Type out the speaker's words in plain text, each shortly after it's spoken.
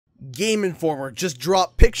Game Informer just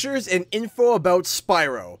dropped pictures and info about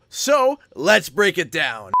Spyro, so let's break it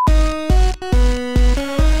down.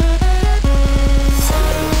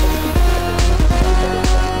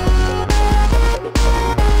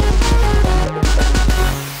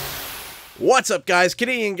 What's up guys,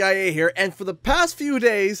 Canadian Guy A here, and for the past few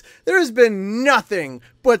days, there has been nothing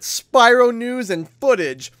but Spyro news and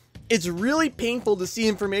footage. It's really painful to see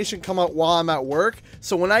information come out while I'm at work,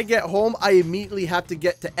 so when I get home, I immediately have to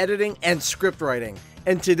get to editing and script writing,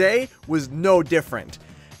 and today was no different.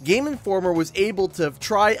 Game Informer was able to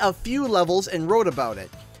try a few levels and wrote about it,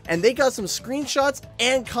 and they got some screenshots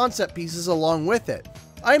and concept pieces along with it.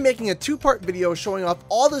 I'm making a two-part video showing off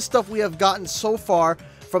all the stuff we have gotten so far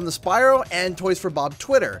from the Spyro and Toys for Bob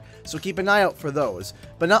Twitter, so keep an eye out for those.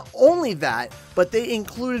 But not only that, but they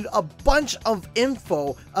included a bunch of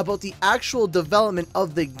info about the actual development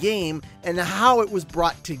of the game and how it was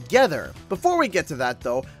brought together. Before we get to that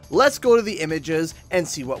though, let's go to the images and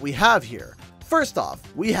see what we have here. First off,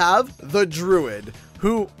 we have the Druid,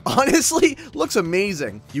 who honestly looks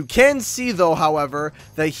amazing. You can see though, however,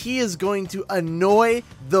 that he is going to annoy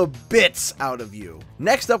the bits out of you.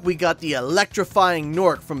 Next up, we got the electrifying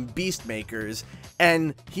Nork from Beastmakers,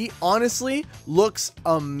 and he honestly looks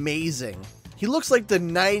amazing. He looks like the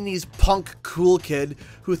 90s punk cool kid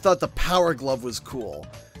who thought the Power Glove was cool.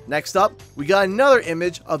 Next up, we got another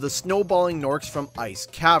image of the snowballing Norks from Ice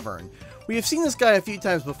Cavern. We have seen this guy a few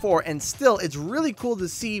times before, and still, it's really cool to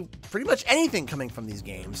see pretty much anything coming from these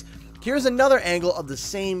games. Here's another angle of the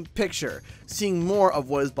same picture, seeing more of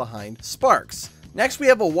what is behind Sparks. Next, we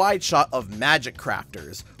have a wide shot of Magic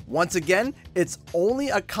Crafters. Once again, it's only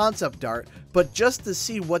a concept art, but just to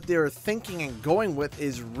see what they're thinking and going with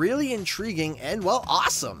is really intriguing and, well,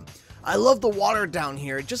 awesome. I love the water down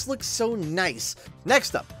here, it just looks so nice.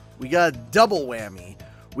 Next up, we got a double whammy.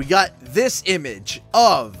 We got this image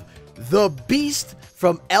of the Beast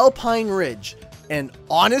from Alpine Ridge, and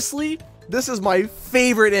honestly, this is my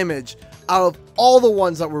favorite image out of all the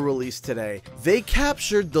ones that were released today. They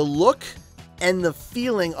captured the look and the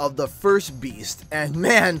feeling of the first Beast, and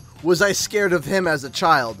man, was I scared of him as a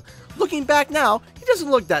child. Looking back now, he doesn't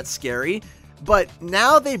look that scary, but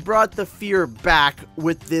now they brought the fear back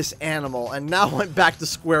with this animal, and now went back to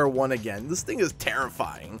square one again. This thing is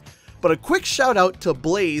terrifying. But a quick shout out to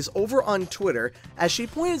Blaze over on Twitter as she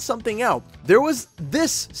pointed something out. There was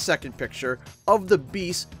this second picture of the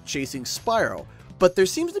Beast chasing Spyro, but there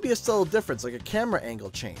seems to be a subtle difference, like a camera angle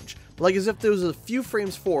change, like as if there was a few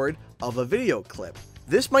frames forward of a video clip.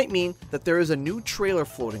 This might mean that there is a new trailer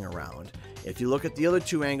floating around. If you look at the other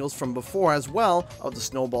two angles from before as well of the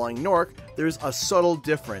snowballing Nork, there's a subtle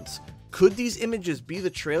difference. Could these images be the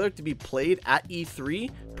trailer to be played at E3?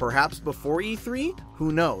 Perhaps before E3?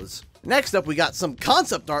 Who knows? Next up, we got some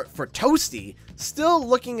concept art for Toasty. Still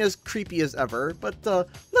looking as creepy as ever, but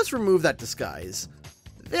let's remove that disguise.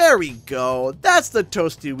 There we go. That's the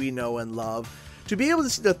Toasty we know and love. To be able to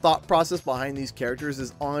see the thought process behind these characters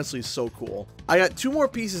is honestly so cool. I got two more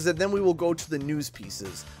pieces and then we will go to the news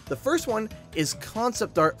pieces. The first one is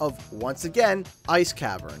concept art of, once again, Ice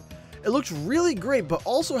Cavern. It looks really great, but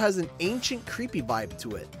also has an ancient creepy vibe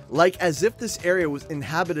to it, like as if this area was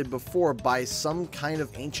inhabited before by some kind of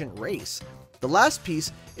ancient race. The last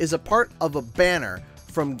piece is a part of a banner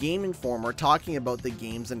from Game Informer talking about the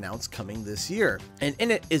games announced coming this year, and in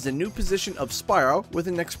it is a new position of Spyro with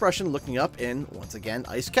an expression looking up in, once again,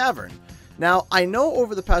 Ice Cavern. Now, I know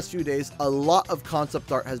over the past few days a lot of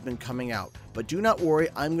concept art has been coming out, but do not worry,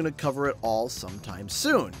 I'm going to cover it all sometime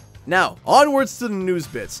soon. Now, onwards to the news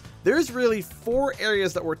bits. There's really 4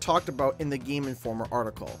 areas that were talked about in the Game Informer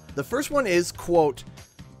article. The first one is, quote,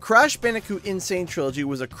 Crash Bandicoot N. Sane Trilogy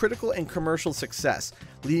was a critical and commercial success,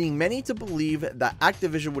 leading many to believe that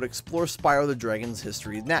Activision would explore Spyro the Dragon's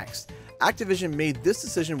history next. Activision made this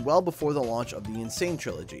decision well before the launch of the Insane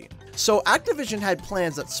Trilogy. So Activision had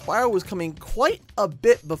plans that Spyro was coming quite a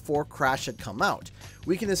bit before Crash had come out.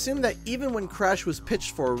 We can assume that even when Crash was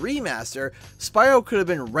pitched for a remaster, Spyro could have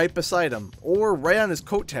been right beside him, or right on his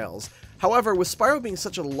coattails. However, with Spyro being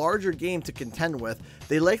such a larger game to contend with,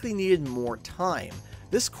 they likely needed more time.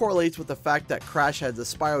 This correlates with the fact that Crash had the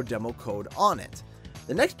Spyro demo code on it.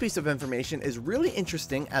 The next piece of information is really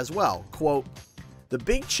interesting as well. Quote, the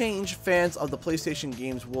big change fans of the PlayStation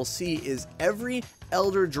games will see is every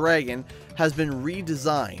Elder Dragon has been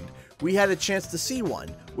redesigned. We had a chance to see one,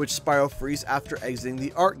 which Spyro frees after exiting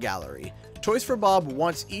the art gallery. Toys for Bob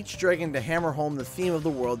wants each dragon to hammer home the theme of the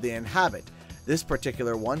world they inhabit. This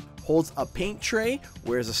particular one holds a paint tray,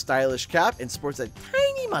 wears a stylish cap, and sports a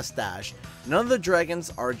tiny mustache. None of the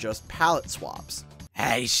dragons are just palette swaps.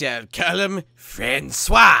 I shall call him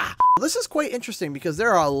Francois. This is quite interesting because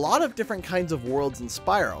there are a lot of different kinds of worlds in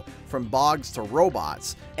Spyro, from bogs to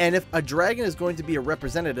robots, and if a dragon is going to be a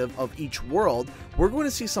representative of each world, we're going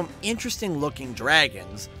to see some interesting looking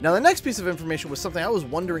dragons. Now the next piece of information was something I was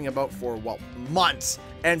wondering about for, well, months,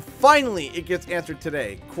 and finally it gets answered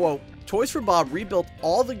today. Quote, Toys for Bob rebuilt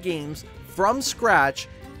all the games from scratch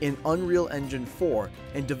in Unreal Engine 4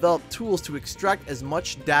 and developed tools to extract as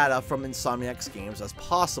much data from Insomniac's games as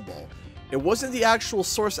possible. It wasn't the actual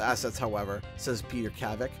source assets, however, says Peter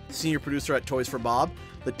Kavik, senior producer at Toys for Bob.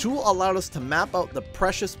 The tool allowed us to map out the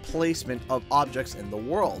precious placement of objects in the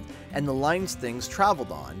world, and the lines things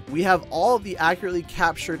traveled on. We have all of the accurately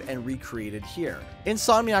captured and recreated here.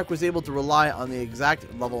 Insomniac was able to rely on the exact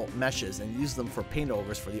level meshes and use them for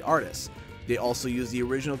paintovers for the artists. They also used the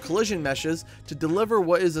original collision meshes to deliver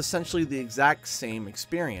what is essentially the exact same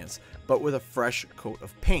experience, but with a fresh coat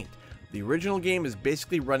of paint. The original game is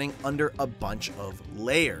basically running under a bunch of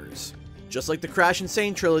layers. Just like the Crash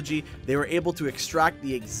Insane trilogy, they were able to extract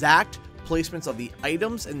the exact placements of the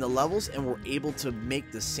items in the levels and were able to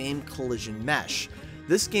make the same collision mesh.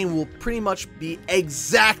 This game will pretty much be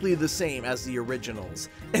exactly the same as the originals,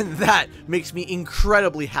 and that makes me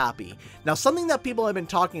incredibly happy. Now, something that people have been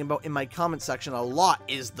talking about in my comment section a lot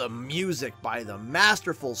is the music by the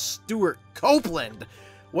masterful Stuart Copeland.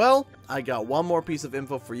 Well, I got one more piece of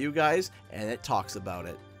info for you guys, and it talks about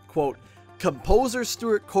it. Quote, composer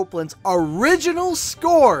Stuart Copeland's original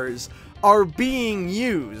scores are being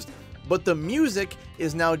used, but the music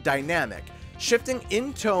is now dynamic, shifting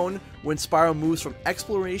in tone when Spyro moves from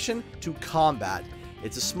exploration to combat.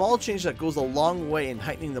 It's a small change that goes a long way in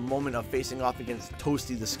heightening the moment of facing off against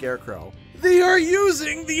Toasty the Scarecrow. They are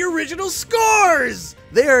using the original scores!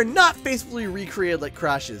 They are not faithfully recreated like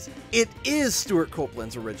Crash's. It is Stuart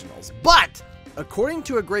Copeland's originals. But, according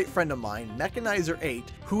to a great friend of mine, Mechanizer8,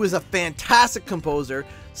 who is a fantastic composer,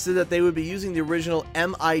 said that they would be using the original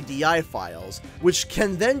MIDI files, which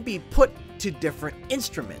can then be put to different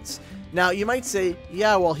instruments. Now, you might say,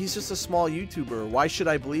 yeah, well, he's just a small YouTuber. Why should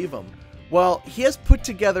I believe him? Well, he has put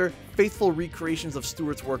together faithful recreations of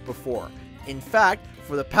Stuart's work before. In fact,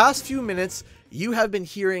 for the past few minutes, you have been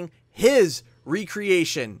hearing his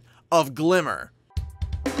recreation of Glimmer.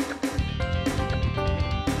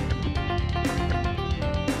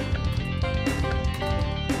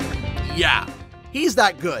 Yeah, he's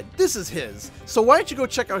that good. This is his. So why don't you go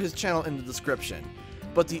check out his channel in the description.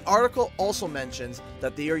 But the article also mentions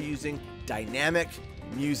that they are using dynamic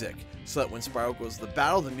music, so that when Spyro goes to the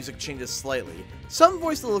battle, the music changes slightly. Some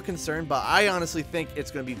voiced a little concern, but I honestly think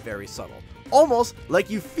it's going to be very subtle. Almost like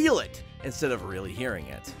you feel it, instead of really hearing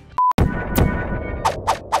it.